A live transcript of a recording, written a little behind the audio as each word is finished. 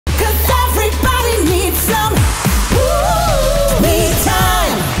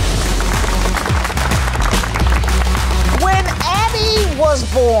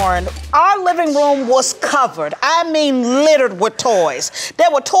was born, our living room was covered. I mean, littered with toys.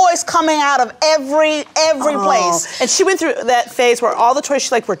 There were toys coming out of every place. And she went through that phase where all the toys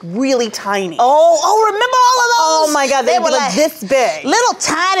she liked were really tiny. Oh, remember all of those? Oh my God, they were like this big. Little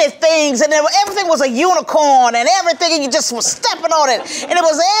tiny things, and everything was a unicorn, and everything, and you just was stepping on it, and it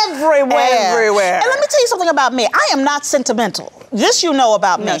was everywhere. Everywhere. And let me tell you something about me. I am not sentimental. This you know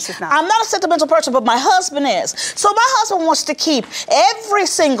about me. No, she's not. I'm not a sentimental person, but my husband is. So my husband wants to keep every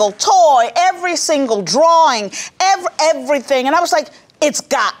single toy, every single drawing, everything. And I was like, it's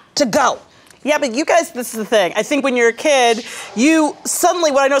got to go. Yeah, but you guys, this is the thing. I think when you're a kid, you suddenly,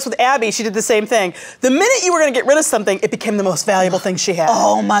 what I noticed with Abby, she did the same thing. The minute you were gonna get rid of something, it became the most valuable thing she had.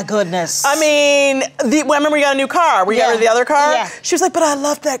 Oh my goodness. I mean, I remember you got a new car. Were you got rid of the other car? Yeah. She was like, but I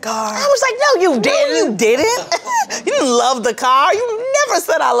loved that car. I was like, no, you didn't. No, you didn't. You didn't love the car. You never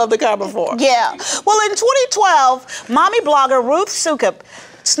said I loved the car before. Yeah. Well, in 2012, mommy blogger Ruth Sukup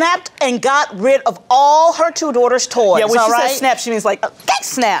snapped and got rid of all her two daughters' toys. Yeah, when she right? says snap, she means like, get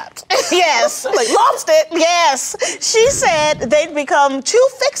snapped. Yes. Like, lost it. Yes. She said they'd become too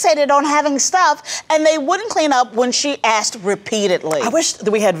fixated on having stuff and they wouldn't clean up when she asked repeatedly. I wish that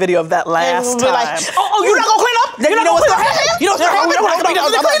we had video of that last time. Like, oh, you're not gonna clean up? You know what's gonna happen? You know what's gonna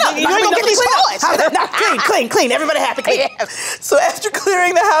happen? You ain't gonna get these toys. Clean. Everybody happy, clean. So after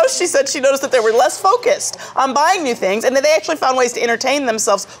clearing the house, she said she noticed that they were less focused on buying new things and that they actually found ways to entertain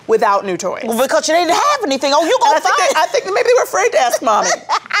themselves without new toys. Well, because you didn't have anything. Oh, you gonna find. I think that maybe they were afraid to ask mommy.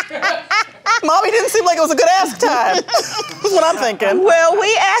 Mommy didn't seem like it was a good ask time. That's what I'm thinking. Well,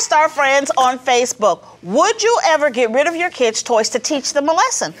 we asked our friends on Facebook, would you ever get rid of your kids' toys to teach them a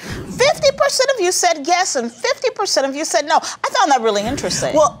lesson? 50% of you said yes, and 50% of you said no. I found that really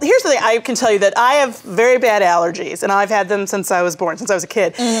interesting. Well, here's the thing. I can tell you that I have very bad allergies, and I've had them since I was born, since I was a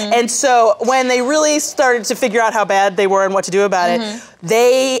kid. And so when they really started to figure out how bad they were and what to do about it,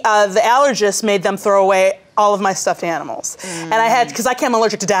 the allergist made them throw away all of my stuffed animals. And I had, because I'm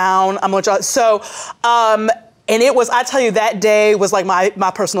allergic to down, I'm allergic, so, and it was, I tell you, that day was like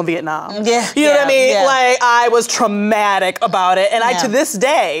my personal Vietnam. Yeah. You know what I mean? Yeah. Like, I was traumatic about it, and I, to this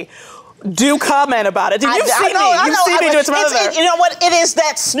day, do comment about it. You've seen me. You've seen me do it to my mother. You know what? It is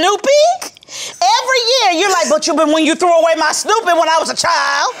that Snoopy. Every year, you're like, but when you threw away my Snoopy when I was a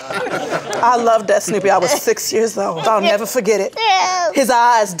child. I loved that Snoopy. I was 6 years old. I'll never forget it. Yeah. His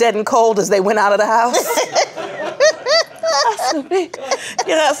eyes dead and cold as they went out of the house.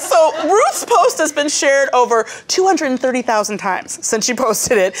 Yeah, so Ruth's post has been shared over 230,000 times since she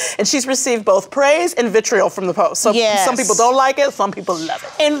posted it, and she's received both praise and vitriol from the post. So some people don't like it, some people love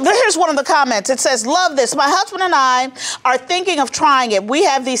it. And here's one of the comments. It says, love this. My husband and I are thinking of trying it. We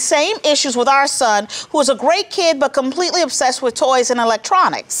have these same issues with our son, who is a great kid, but completely obsessed with toys and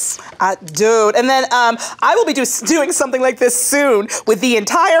electronics. Dude, and then I will be doing something like this soon with the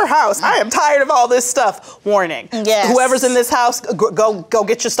entire house. I am tired of all this stuff. Warning. Yes. Whoever's in this house, go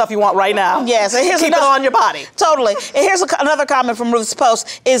get your stuff you want right now. Yes. And Keep it on your body. Totally. And here's another comment from Ruth's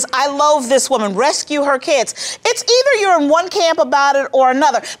post is, I love this woman. Rescue her kids. It's either you're in one camp about it or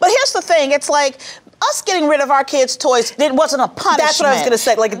another. But here's the thing. It's like, us getting rid of our kids' toys, it wasn't a punishment. That's what I was going to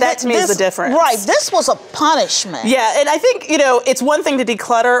say. Like, that to me is the difference. Right. This was a punishment. Yeah, and I think, you know, it's one thing to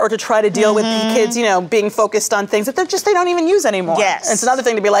declutter or to try to deal with the kids, you know, being focused on things that they don't even use anymore. Yes. And it's another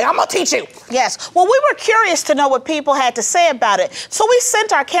thing to be like, I'm going to teach you. Yes. Well, we were curious to know what people had to say about it. So we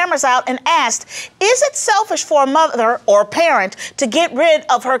sent our cameras out and asked, is it selfish for a mother or a parent to get rid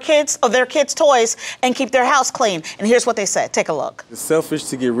of their kids' toys and keep their house clean? And here's what they said. Take a look. It's selfish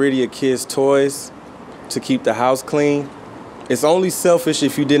to get rid of your kids' toys to keep the house clean. It's only selfish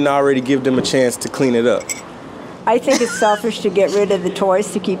if you didn't already give them a chance to clean it up. I think it's selfish to get rid of the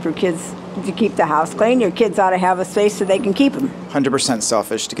toys to keep your kids, to keep the house clean. Your kids ought to have a space so they can keep them. 100%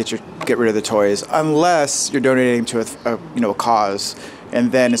 selfish to get rid of the toys, unless you're donating to a cause, and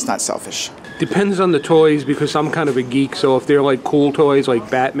then it's not selfish. Depends on the toys, because I'm kind of a geek, so if they're like cool toys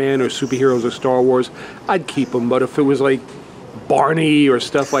like Batman or superheroes or Star Wars, I'd keep them. But if it was like Barney or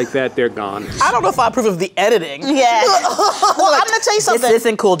stuff like that, they're gone. I don't know if I approve of the editing. Yeah. Well, I'm going to tell you something. This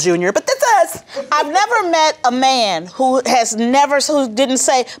isn't cool, Junior, but this is. I've never met a man who didn't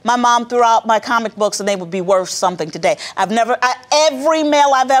say, my mom threw out my comic books and they would be worth something today. Every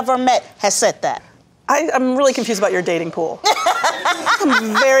male I've ever met has said that. I'm really confused about your dating pool.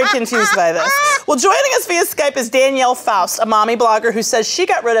 I'm very confused by this. Well, joining us via Skype is Danielle Faust, a mommy blogger who says she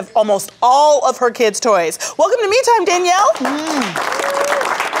got rid of almost all of her kids' toys. Welcome to Me Time, Danielle.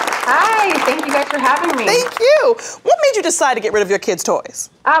 Hi, thank you guys for having me. Thank you. What made you decide to get rid of your kids' toys?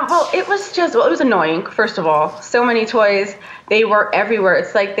 Well, it was annoying, first of all. So many toys, they were everywhere.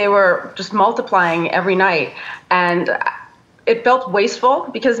 It's like they were just multiplying every night. And it felt wasteful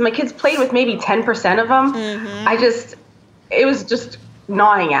because my kids played with maybe 10% of them. It was just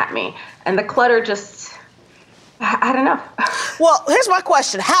gnawing at me. And the clutter just, I don't know. Well, here's my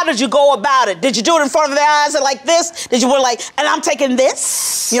question. How did you go about it? Did you do it in front of their eyes and like this? Did you were like, and I'm taking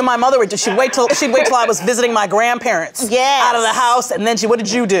this? You know, my mother would do, she'd wait till I was visiting my grandparents out of the house, and then what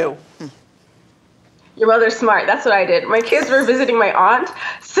did you do? Your mother's smart. That's what I did. My kids were visiting my aunt,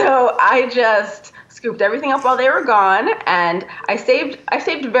 so I just scooped everything up while they were gone, and I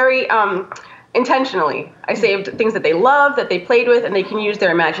saved very intentionally. I saved things that they love, that they played with, and they can use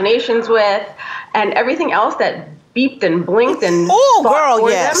their imaginations with, and everything else that beeped and blinked and thought for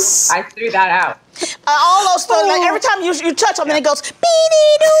them, I threw that out. All those things, like every time you touch something, it goes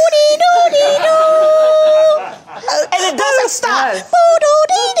bee-dee-doo-dee-doo-dee-doo. And it doesn't stop. But,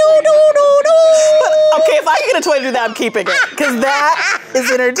 okay, if I can get a toy to do that, I'm keeping it, because that is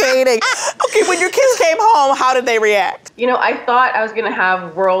entertaining. Okay, when your kids came home, how did they react? You know, I thought I was going to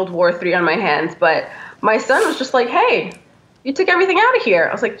have World War III on my hands, but my son was just like, hey, you took everything out of here.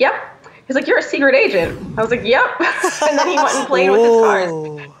 I was like, yep. He's like, you're a secret agent. I was like, yep. And then he went and played with his cars.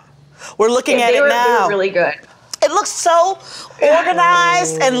 We're looking at it now. They were really good. It looks so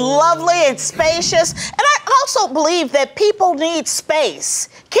organized and lovely and spacious. And I also believe that people need space.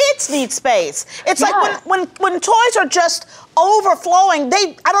 Kids need space. It's like when toys are just overflowing,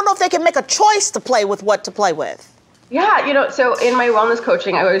 I don't know if they can make a choice to play with what to play with. Yeah, you know, so in my wellness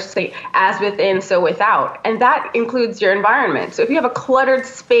coaching, I always say, as within, so without. And that includes your environment. So if you have a cluttered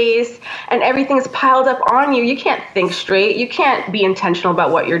space and everything's piled up on you, you can't think straight. You can't be intentional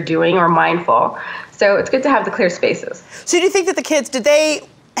about what you're doing or mindful. So it's good to have the clear spaces. So do you think that the kids, did they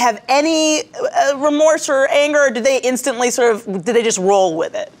have any remorse or anger, or did they instantly did they just roll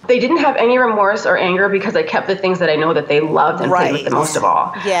with it? They didn't have any remorse or anger because I kept the things that I know that they loved and played with the most of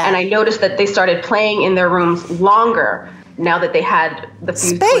all. Yeah. And I noticed that they started playing in their rooms longer now that they had the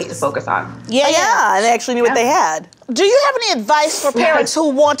few toys to focus on. Yeah, and they actually knew what they had. Do you have any advice for parents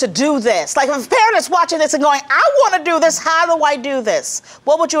who want to do this? Like if a parent is watching this and going, I want to do this, how do I do this?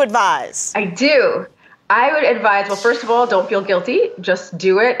 What would you advise? I do. I would advise, well, first of all, don't feel guilty. Just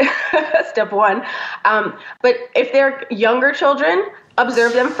do it. Step one. But if they're younger children,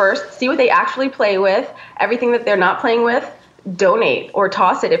 observe them first. See what they actually play with. Everything that they're not playing with, donate or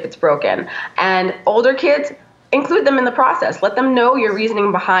toss it if it's broken. And older kids, include them in the process. Let them know your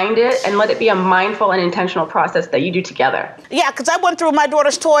reasoning behind it and let it be a mindful and intentional process that you do together. Yeah, because I went through my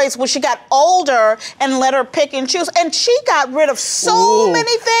daughter's toys when she got older and let her pick and choose, and she got rid of so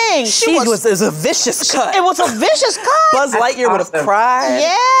many things. It was a vicious cut. It was a vicious cut. Buzz Lightyear would have cried.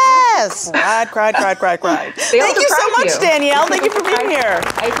 Yes. Cried. Thank you so much, Danielle. Thank you for being here.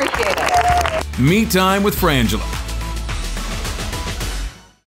 I appreciate it. Me Time with Frangela.